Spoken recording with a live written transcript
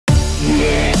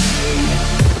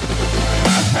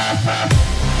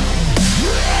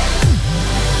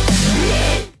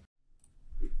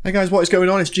Hey guys, what is going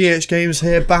on? It's GH Games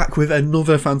here, back with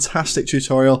another fantastic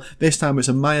tutorial. This time it's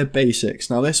a Maya Basics.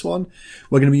 Now this one,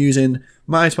 we're going to be using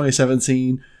Maya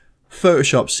 2017,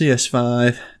 Photoshop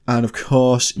CS5, and of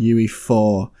course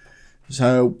UE4.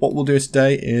 So what we'll do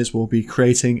today is we'll be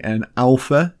creating an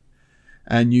alpha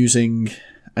and using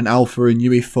an alpha in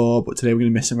UE4, but today we're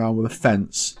going to be messing around with a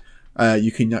fence.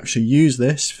 You can actually use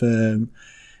this for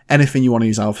anything you want to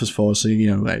use alphas for, so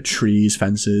you know, like trees,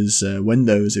 fences,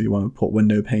 windows if you want to put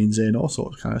window panes in, all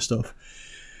sorts of kind of stuff.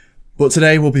 But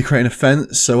today we'll be creating a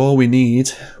fence, so all we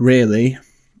need really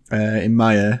in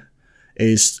Maya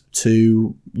is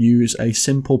to use a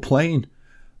simple plane.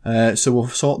 So we'll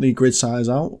sort the grid size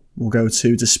out. We'll go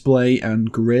to display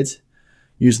and grid,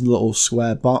 use the little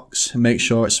square box and make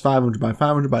sure it's 500 by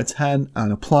 500 by 10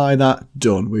 and apply that.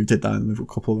 Done. We did that in a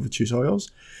couple of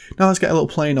tutorials. Now let's get a little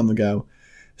plane on the go.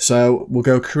 So we'll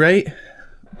go create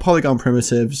polygon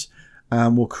primitives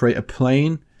and we'll create a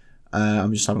plane.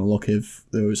 I'm just having a look if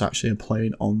there was actually a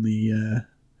plane on the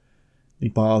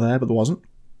bar there, but there wasn't.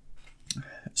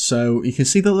 So you can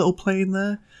see the little plane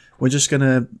there. We're just going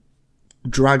to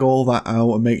drag all that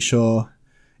out and make sure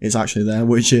it's actually there,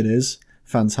 which it is.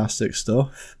 Fantastic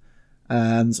stuff.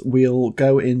 And we'll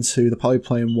go into the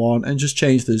polyplane 1 and just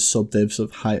change the subdivs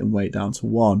of height and weight down to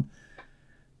 1.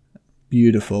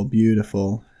 Beautiful,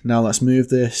 beautiful. Now let's move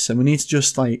this, and we need to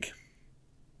just like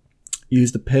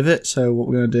use the pivot. So what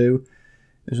we're going to do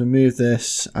is we'll move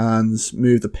this and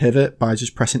move the pivot by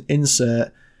just pressing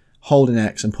insert, holding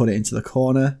X and put it into the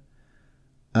corner.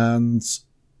 And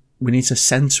we need to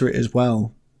center it as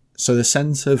well. So the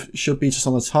center should be just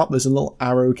on the top. There's a little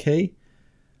arrow key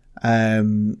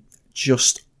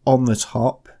just on the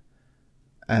top,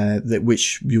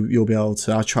 which you'll be able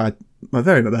to. I tried my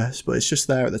very best, but it's just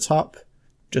there at the top,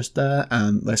 just there.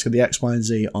 And let's get the X, Y, and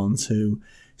Z onto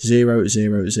 0,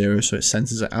 0, 0, so it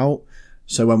centers it out.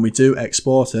 So when we do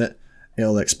export it,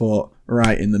 it'll export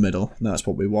right in the middle. And that's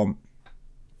what we want.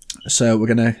 So we're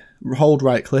going to hold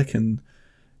right click and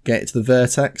get it to the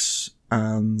vertex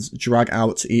and drag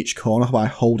out to each corner by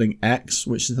holding X,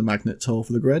 which is the magnet tool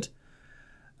for the grid.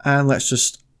 And let's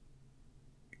just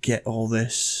get all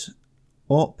this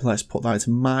up. Let's put that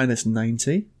to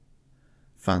 -90.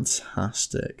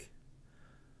 Fantastic.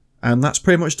 And that's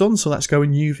pretty much done. So let's go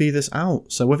and UV this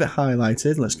out. So with it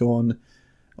highlighted, let's go on.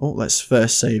 Oh, let's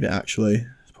first save it actually.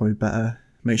 It's probably better.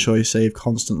 Make sure you save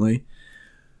constantly.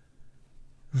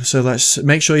 So let's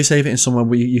make sure you save it in somewhere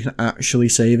where you can actually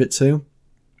save it to.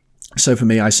 So for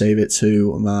me, I save it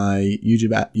to my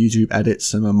YouTube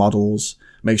edits and my models.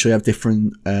 Make sure you have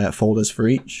different folders for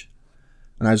each.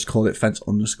 And I just call it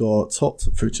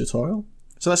fence_tut through tutorial.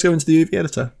 So let's go into the UV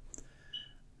editor.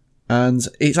 And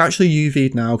it's actually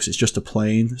UV'd now because it's just a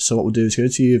plane. So what we'll do is go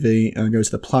to UV and go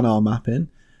to the planar mapping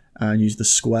and use the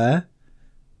square.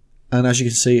 And as you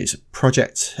can see, it's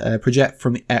project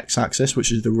from the X-axis, which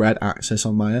is the red axis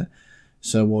on Maya.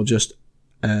 So we'll just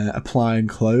apply and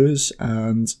close,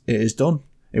 and it is done.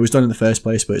 It was done in the first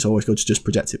place, but it's always good to just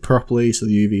project it properly so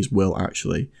the UVs will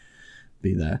actually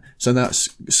be there. So that's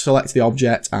select the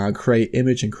object and create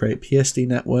image and create PSD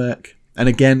network. And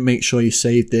again, make sure you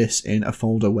save this in a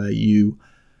folder where you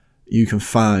can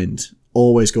find.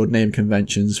 Always good name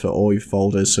conventions for all your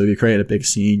folders. So if you create a big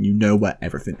scene, you know where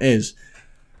everything is.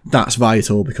 That's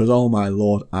vital because, oh my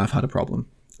lord, I've had a problem.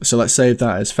 So let's save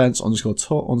that as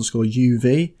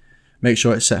fence_tut_UV. Make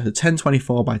sure it's set to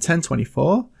 1024 by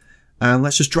 1024. And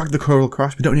let's just drag the curl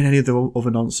across. We don't need any of the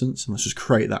other nonsense. And let's just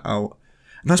create that out.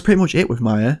 And that's pretty much it with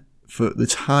Maya for the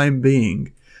time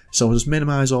being. So we'll just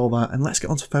minimize all that and let's get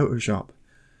onto Photoshop.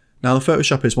 Now the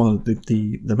Photoshop is one of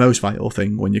the most vital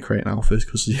thing when you're creating alphas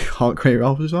because you can't create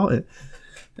alphas without it.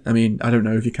 I mean, I don't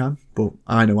know if you can, but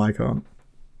I know I can't.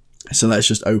 So let's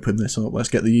just open this up. Let's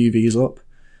get the UVs up.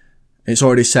 It's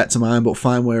already set to mine, but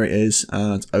find where it is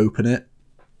and open it.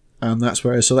 And that's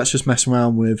where it is. So let's just mess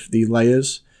around with the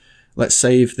layers. Let's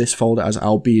save this folder as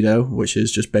albedo, which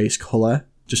is just base color,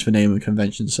 just for name and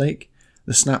convention's sake.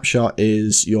 The snapshot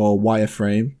is your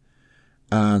wireframe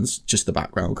and just the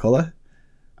background color.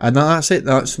 And that's it.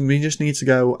 We just need to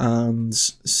go and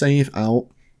save out.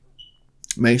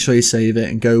 Make sure you save it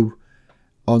and go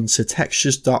onto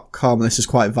textures.com. This is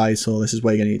quite vital. This is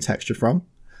where you're going to get texture from.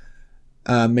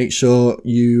 Make sure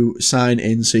you sign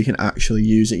in so you can actually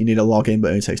use it. You need a login, but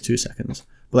it only takes 2 seconds.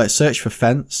 But let's search for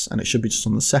fence, and it should be just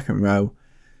on the second row.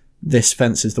 This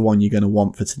fence is the one you're going to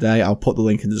want for today. I'll put the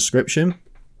link in the description.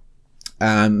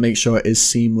 And make sure it is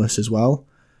seamless as well.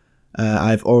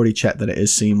 I've already checked that it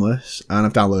is seamless, and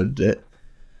I've downloaded it.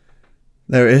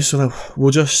 There it is. So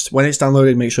we'll just, when it's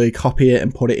downloaded, make sure you copy it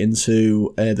and put it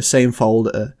into the same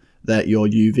folder that your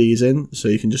UV is in, so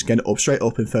you can just get it up straight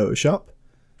up in Photoshop,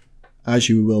 as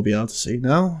you will be able to see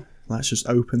now. Let's just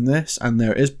open this, and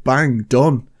there it is. Bang,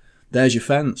 done. There's your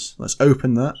fence. Let's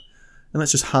open that, and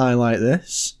let's just highlight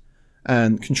this,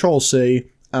 and Control C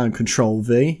and Control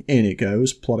V, in it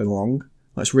goes, plodding along.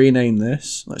 Let's rename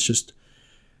this. Let's just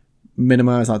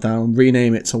minimize that down,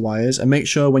 rename it to wires, and make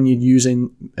sure when you're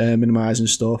using minimizing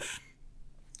stuff,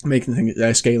 making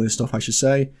things scaling stuff, I should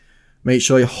say, make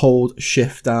sure you hold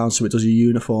Shift down so it does a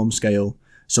uniform scale.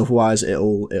 So otherwise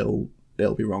it'll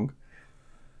be wrong.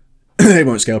 It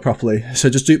won't scale properly. So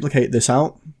just duplicate this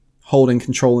out, holding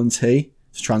Control and T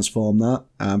to transform that,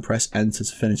 and press Enter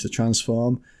to finish the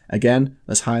transform. Again,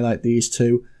 let's highlight these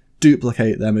two,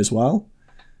 duplicate them as well,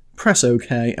 press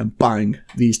OK, and bang,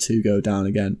 these two go down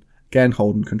again. Again,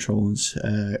 holding Control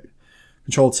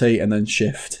T and then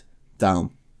Shift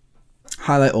down.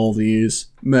 Highlight all these,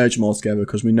 merge them all together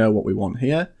because we know what we want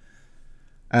here.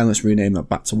 And let's rename that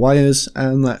back to wires,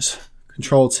 and let's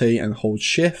Control T and hold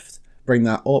Shift, bring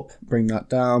that up, bring that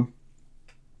down.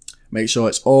 Make sure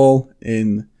it's all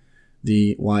in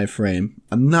the wireframe,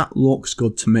 and that looks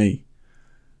good to me.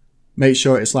 Make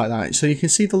sure it's like that. So you can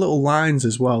see the little lines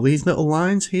as well. These little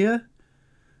lines here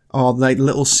are like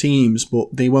little seams, but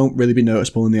they won't really be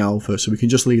noticeable in the alpha, so we can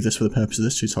just leave this for the purpose of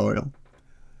this tutorial.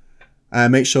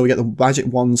 Make sure we get the Magic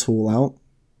Wand tool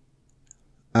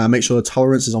out. Make sure the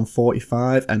tolerance is on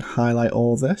 45 and highlight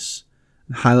all this.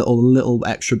 And highlight all the little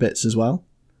extra bits as well.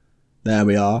 There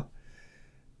we are.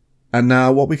 And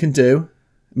now what we can do,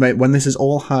 when this is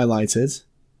all highlighted,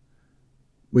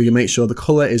 we can make sure the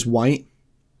colour is white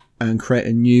and create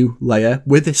a new layer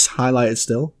with this highlighted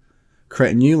still.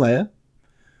 Create a new layer.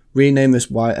 Rename this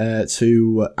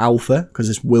to alpha, because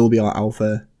this will be our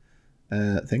alpha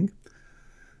thing.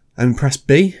 And press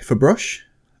B for brush,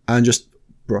 and just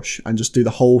do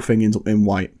the whole thing in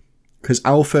white. Because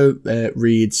alpha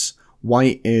reads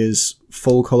white is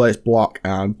full color, it's block,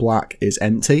 and black is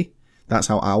empty. That's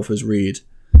how alphas read.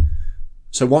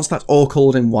 So once that's all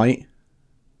colored in white,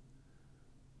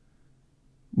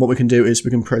 what we can do is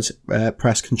we can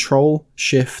press Control,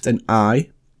 Shift, and I,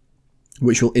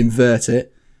 which will invert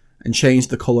it and change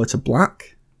the color to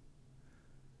black,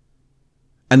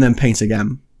 and then paint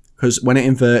again. Because when it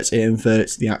inverts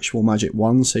the actual magic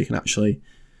wand, so you can actually,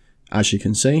 as you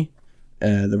can see,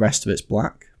 the rest of it's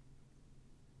black.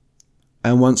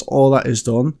 And once all that is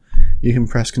done, you can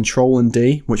press Control and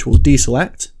D, which will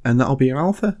deselect, and that'll be your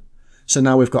alpha. So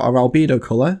now we've got our albedo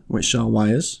color, which are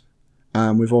wires,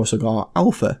 and we've also got our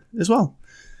alpha as well.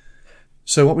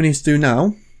 So what we need to do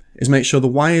now is make sure the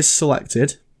wire is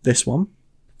selected, this one,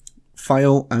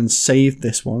 file and save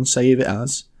this one, save it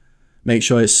as, make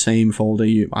sure it's same folder,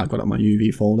 I've got it on my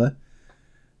UV folder,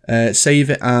 save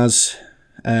it as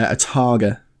a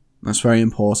target. That's very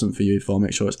important for UV4,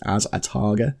 make sure it's as a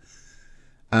target,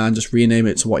 and just rename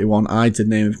it to what you want. I did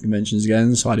name of conventions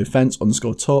again, so I did fence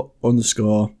underscore tut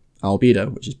underscore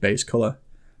albedo, which is base color,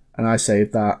 and I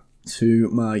saved that to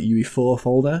my UE4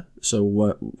 folder, so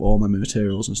all my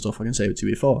materials and stuff I can save it to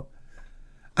UE4,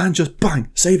 and just bang,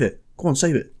 save it. Go on,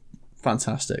 save it.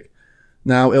 Fantastic.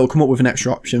 Now it'll come up with an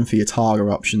extra option for your target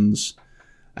options,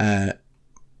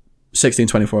 16,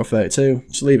 24, or 32.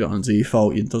 Just leave it on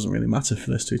default. It doesn't really matter for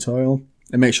this tutorial.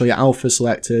 And make sure your alpha is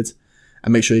selected,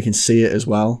 and make sure you can see it as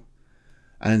well,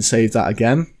 and save that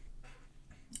again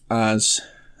as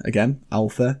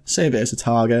alpha. Save it as a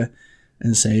target,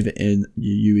 and save it in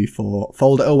your UE4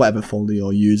 folder or whatever folder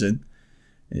you're using.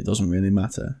 It doesn't really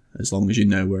matter as long as you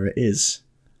know where it is.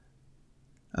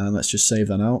 And let's just save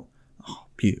that out. Oh,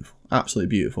 beautiful, absolutely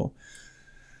beautiful.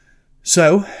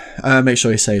 So make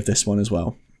sure you save this one as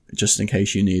well, just in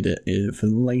case you need it for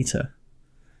later.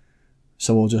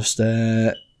 So we'll just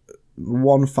two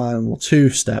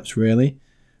steps really.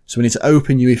 So we need to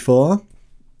open UE4,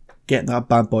 get that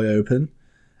bad boy open.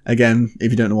 Again,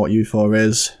 if you don't know what UE4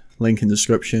 is, link in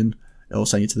description. It'll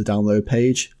send you to the download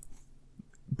page.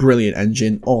 Brilliant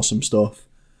engine, awesome stuff.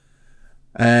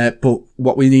 But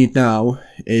what we need now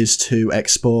is to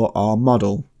export our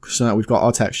model. So now we've got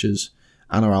our textures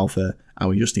and our alpha, and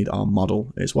we just need our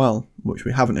model as well, which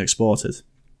we haven't exported.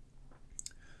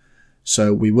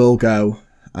 So we will go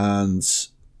and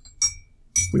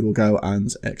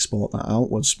export that out.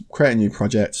 We'll just create a new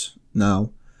project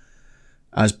now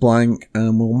as blank,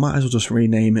 and we'll might as well just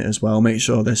rename it as well. Make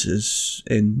sure this is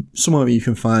in somewhere you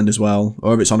can find as well,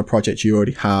 or if it's on a project you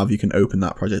already have, you can open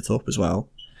that project up as well.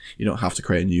 You don't have to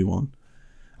create a new one.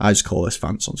 I just call this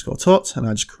fence underscore tut, and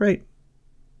I just create.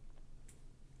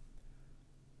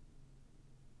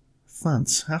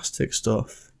 Fantastic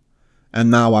stuff.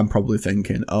 And now I'm probably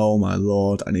thinking, oh my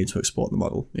lord, I need to export the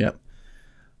model. Yep.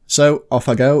 So off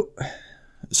I go.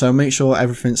 So make sure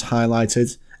everything's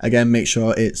highlighted. Again, make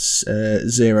sure it's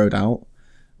zeroed out,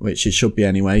 which it should be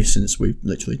anyway, since we've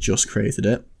literally just created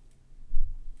it.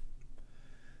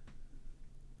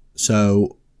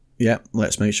 So, yep,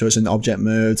 let's make sure it's in object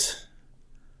mode.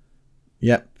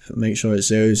 Yep, make sure it's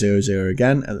 0, 0, 0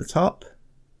 again at the top.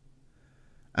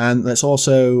 And let's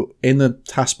also, in the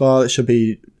taskbar, it should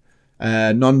be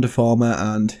non-deformer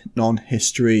and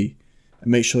non-history. And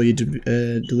make sure you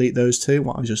delete those two,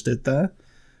 what I just did there.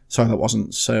 Sorry, that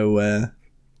wasn't so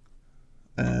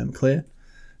clear.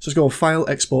 So let's go on File,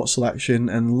 Export Selection,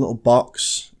 and a little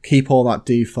box. Keep all that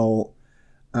default.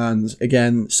 And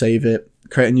again, save it.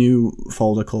 Create a new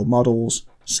folder called Models.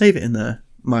 Save it in there.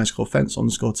 Mine fence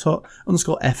underscore tut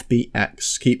underscore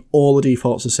FBX. Keep all the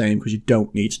defaults the same because you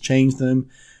don't need to change them.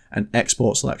 And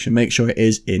export selection, make sure it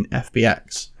is in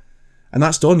FBX. And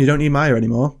that's done. You don't need Maya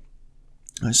anymore.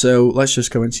 So let's just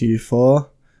go into U4.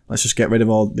 Let's just get rid of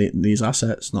all these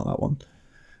assets, not that one.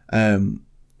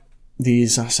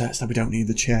 These assets that we don't need,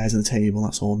 the chairs and the table,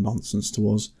 that's all nonsense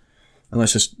to us. And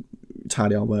let's just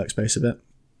tidy our workspace a bit.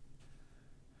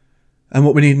 And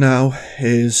what we need now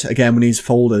is, again, we need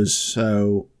folders.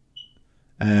 So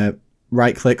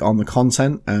right click on the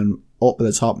content and up at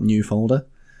the top, new folder.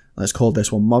 Let's call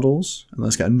this one Models, and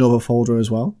let's get another folder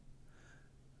as well.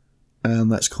 And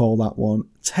let's call that one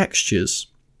Textures.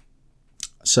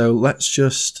 So let's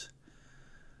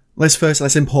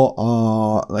import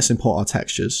our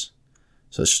textures.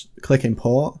 So let's click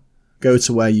import, go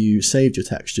to where you saved your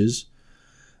textures.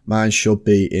 Mine should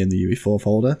be in the UE4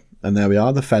 folder. And there we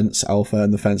are, the fence alpha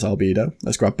and the fence albedo.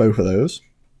 Let's grab both of those.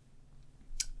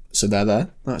 So they're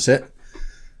there, that's it.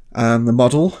 And the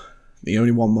model, the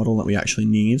only one model that we actually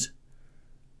need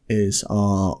is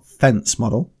our fence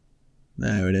model.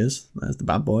 There it is, there's the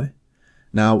bad boy.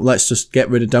 Now let's just get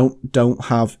rid of, don't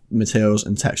have materials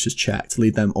and textures checked,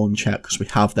 leave them unchecked because we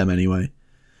have them anyway.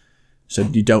 So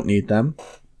you don't need them.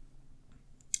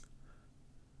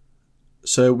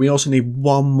 So we also need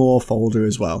one more folder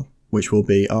as well, which will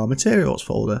be our materials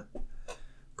folder,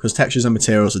 because textures and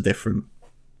materials are different.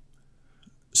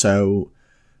 So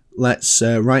let's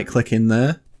right click in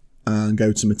there and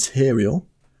go to material,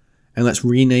 and let's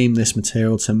rename this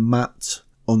material to mat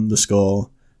underscore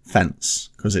fence,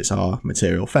 because it's our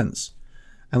material fence.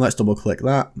 And let's double click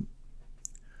that.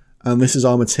 And this is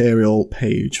our material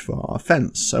page for our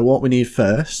fence. So what we need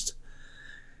first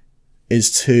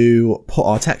is to put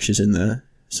our textures in there.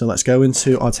 So let's go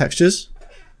into our textures.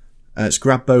 Let's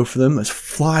grab both of them. Let's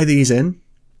fly these in.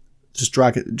 Just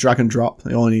drag and drop.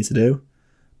 That's all I need to do.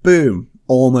 Boom.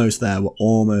 Almost there. We're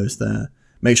almost there.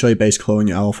 Make sure your base color and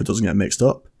your alpha doesn't get mixed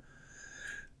up.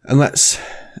 And let's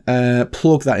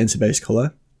plug that into base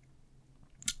color.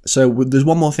 So there's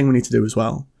one more thing we need to do as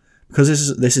well. Because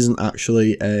this isn't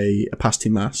actually a opacity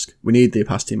mask. We need the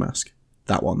opacity mask.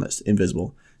 That one that's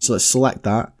invisible. So let's select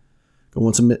that. Go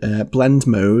on to blend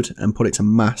mode and put it to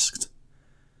masked.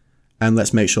 And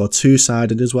let's make sure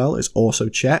two-sided as well is also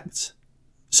checked.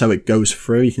 So it goes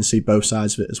through, you can see both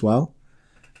sides of it as well.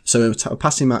 So if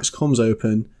opacity mask comes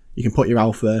open, you can put your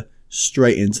alpha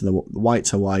straight into the white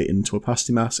to white into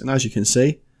opacity mask. And as you can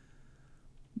see,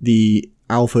 the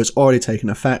alpha has already taken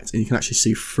effect and you can actually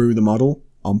see through the model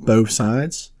on both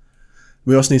sides.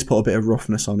 We also need to put a bit of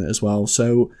roughness on it as well.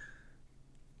 So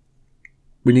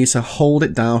we need to hold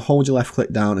it down, hold your left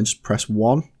click down and just press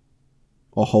 1.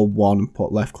 Or hold 1 and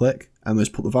put left click. And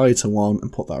just put the value to 1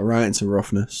 and put that right into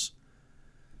roughness.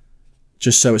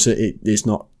 Just so it's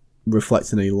not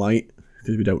reflecting any light,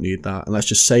 because we don't need that. And let's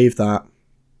just save that.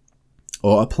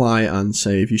 Or apply and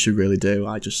save, you should really do.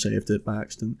 I just saved it by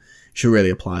accident. You should really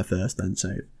apply first, then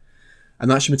save.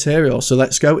 And that's your material. So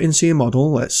let's go into your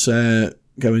model. Let's go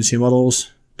into your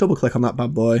models. Double click on that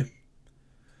bad boy.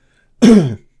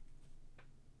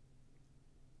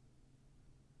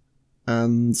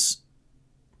 And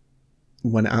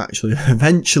when it actually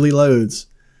eventually loads,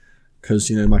 because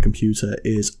you know my computer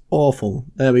is awful.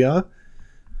 There we are.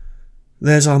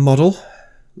 There's our model.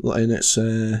 And it's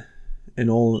in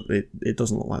all it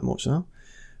doesn't look like much now,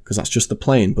 because that's just the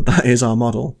plane, but that is our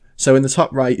model. So in the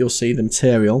top right you'll see the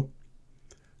material.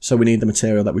 So we need the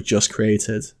material that we just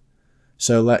created.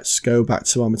 So let's go back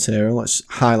to our material, let's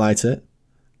highlight it,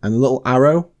 and the little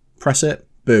arrow, press it,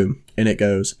 boom, in it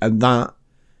goes. And that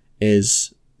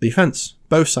is the fence,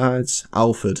 both sides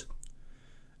alphaed.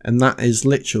 And that is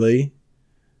literally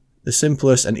the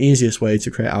simplest and easiest way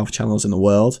to create alpha channels in the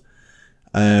world.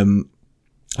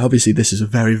 Obviously this is a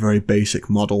very, very basic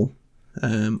model.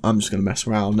 I'm just going to mess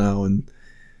around now and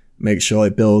make sure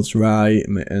it builds right,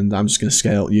 and I'm just going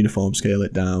to uniform scale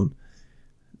it down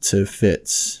to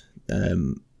fit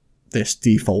this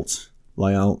default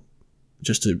layout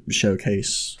just to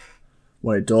showcase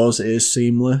what it does. It is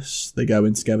seamless. They go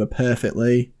in together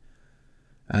perfectly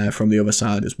from the other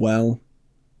side as well.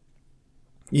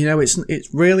 You know,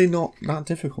 it's really not that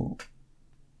difficult.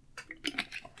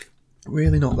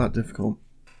 Really not that difficult.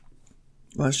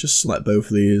 Let's just select both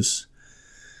of these.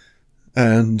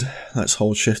 And let's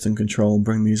hold Shift and Control and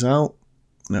bring these out.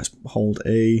 Let's hold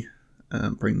E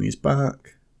and bring these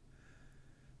back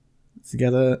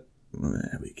together.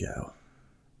 There we go.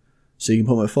 So you can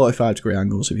put them at 45-degree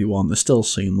angles if you want. They're still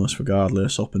seamless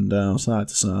regardless, up and down, side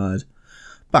to side,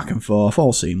 back and forth,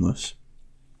 all seamless.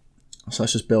 So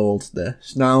let's just build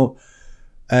this. Now,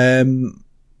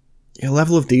 your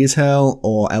level of detail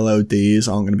or LODs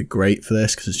aren't going to be great for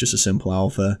this because it's just a simple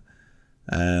alpha.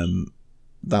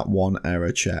 That one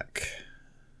error check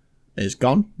is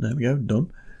gone. There we go,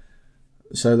 done.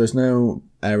 So there's no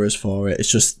errors for it.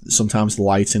 It's just sometimes the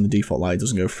lighting, the default light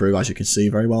doesn't go through, as you can see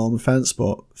very well on the fence,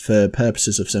 but for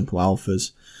purposes of simple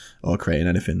alphas or creating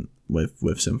anything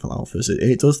with simple alphas,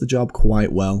 it does the job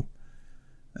quite well.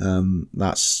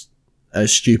 That's a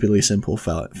stupidly simple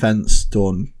fence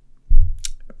done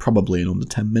probably in under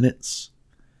 10 minutes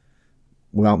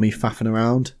without me faffing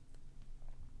around.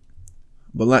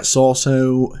 But let's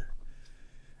also,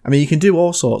 I mean, you can do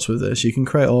all sorts with this. You can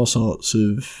create all sorts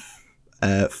of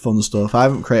fun stuff. I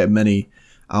haven't created many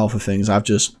alpha things. I've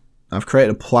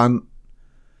created a plant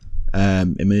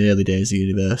in my early days of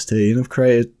university, and I've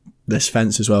created this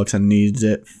fence as well because I needed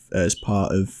it as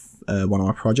part of one of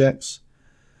my projects.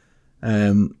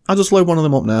 I'll just load one of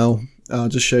them up now. I'll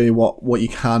just show you what you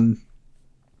can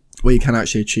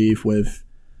actually achieve with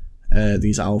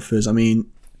these alphas. I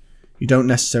mean, you don't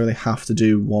necessarily have to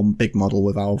do one big model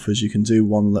with alphas. You can do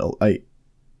one little, like,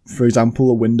 for example,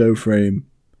 a window frame.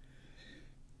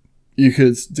 You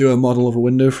could do a model of a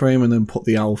window frame and then put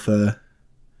the alpha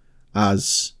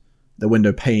as the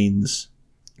window panes.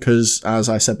 Because, as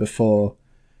I said before,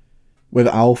 with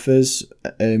alphas,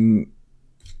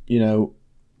 you know,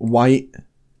 white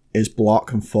is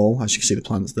block and full, as you can see the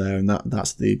plants there, and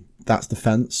that's the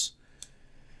fence.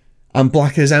 And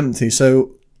black is empty,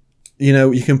 so you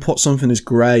know, you can put something as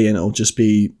grey and it'll just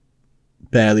be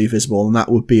barely visible, and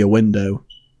that would be a window.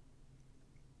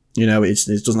 You know, it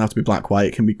doesn't have to be black white,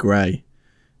 it can be grey.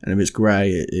 And if it's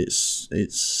grey, it's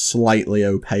slightly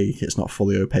opaque, it's not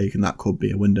fully opaque, and that could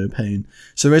be a window pane.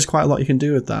 So there is quite a lot you can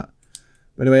do with that.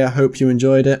 But anyway, I hope you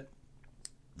enjoyed it.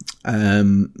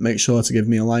 Make sure to give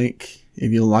me a like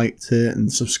if you liked it,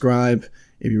 and subscribe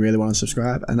if you really want to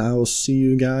subscribe, and I will see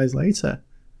you guys later.